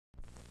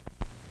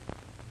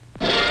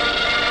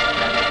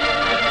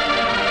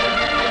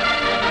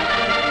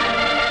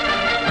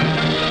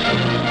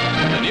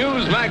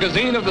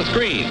magazine of the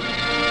screen.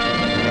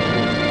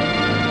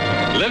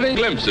 Living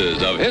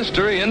glimpses of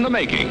history in the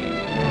making.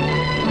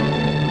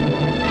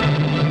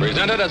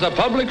 Presented as a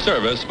public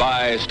service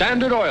by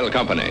Standard Oil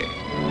Company.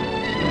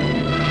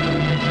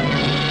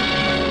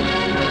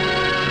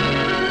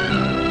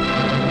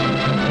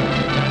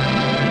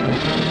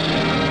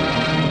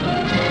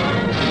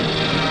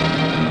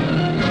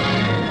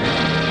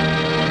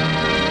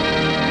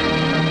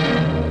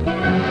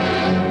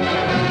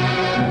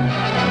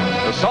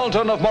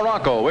 Sultan of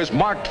Morocco is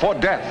marked for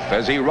death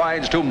as he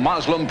rides to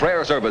Muslim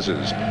prayer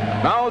services.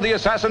 Now the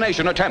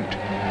assassination attempt.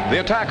 The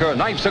attacker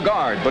knifes a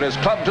guard but is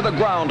clubbed to the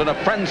ground in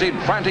a frenzied,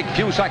 frantic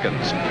few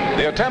seconds.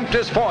 The attempt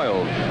is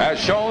foiled, as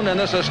shown in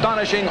this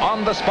astonishing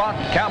on-the-spot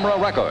camera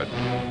record.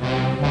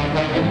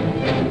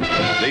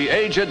 The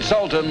aged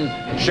Sultan,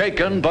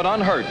 shaken but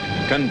unhurt,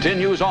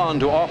 continues on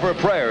to offer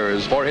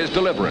prayers for his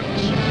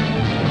deliverance.